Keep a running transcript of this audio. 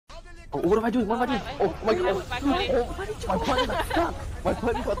Oh, what am I doing? What am I doing? Oh my god! Oh, my button got stuck! My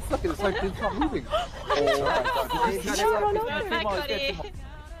button got stuck and it's like didn't stop moving. Oh my god! Did you run over? Why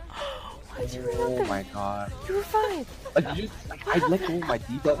did you run over? Oh my god! You were fine. Like you just, like, I let go of my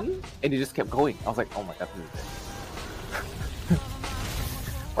D button and it just kept going. I was like, oh my god!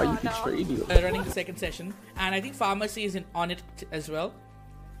 Why you betrayed you? Running the second session, and I think pharmacy is on it as well.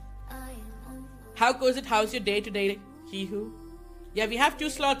 How goes it? How's your day today, Hihu? Yeah, we have 2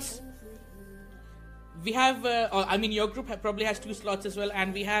 slots. We have, I mean, your group probably has 2 slots as well,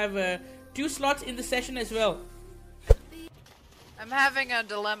 and we have 2 slots in the session as well. I'm having a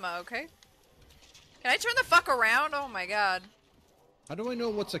dilemma, okay? Can I turn the fuck around? Oh my god. How do I know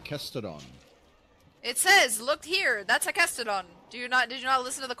what's a Kestodon? It says, look here, that's a Kestodon. Did you not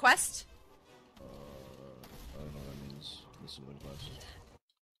listen to the quest? I don't know what that means. Listen to the quest.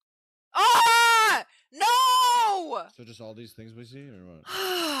 Ah! No! So just all these things we see, or what?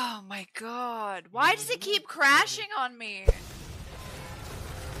 Oh my god. Why does it keep crashing on me?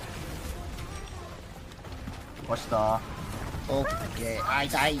 Watch the. Okay, I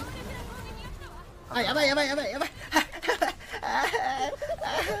die. Ay, abay.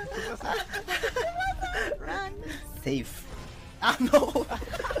 Run. Safe. Ah, no.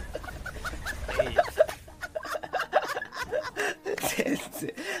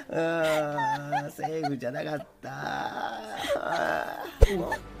 Save じゃなかった。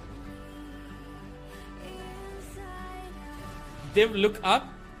Div, look up.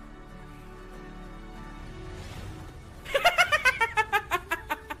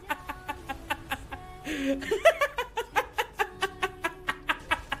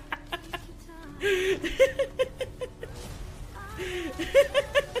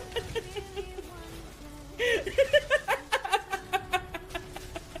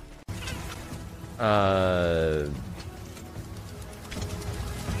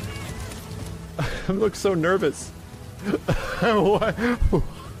 I look so nervous.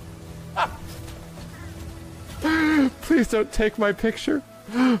 Please don't take my picture.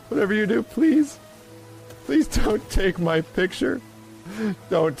 Whatever you do, please. Please don't take my picture.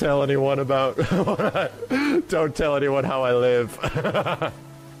 Don't tell anyone about don't tell anyone how I live.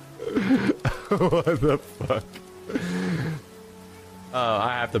 What the fuck?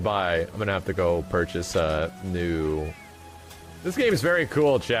 I'm gonna have to go purchase a new... This game is very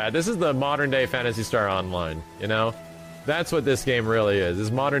cool, Chad. This is the modern day Phantasy Star Online, you know? That's what this game really is.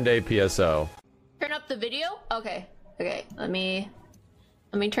 It's modern day PSO. Turn up the video? Okay. Okay, let me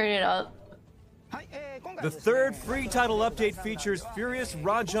turn it up. The third free title update features Furious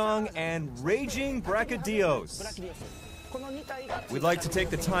Rajang and Raging Brachydios. We'd like to take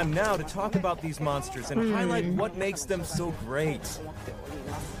the time now to talk about these monsters and highlight what makes them so great.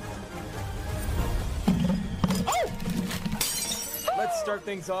 Let's start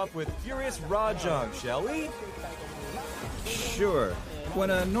things off with Furious Rajang, shall we? Sure. When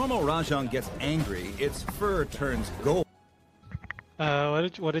a normal Rajang gets angry, its fur turns gold.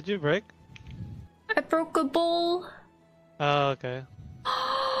 What did you break? I broke a bowl. Oh, okay.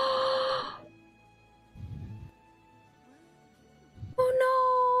 Oh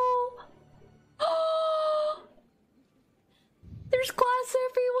no! There's glass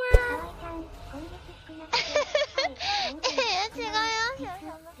everywhere.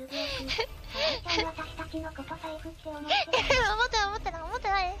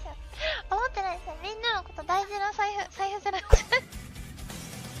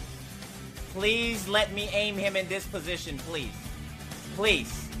 Please let me aim him in this position, please.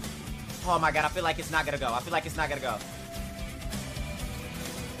 Please. Oh my god, I feel like it's not gonna go.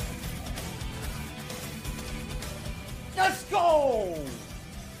 Let's go!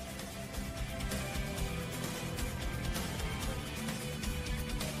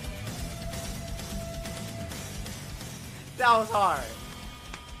 That was hard.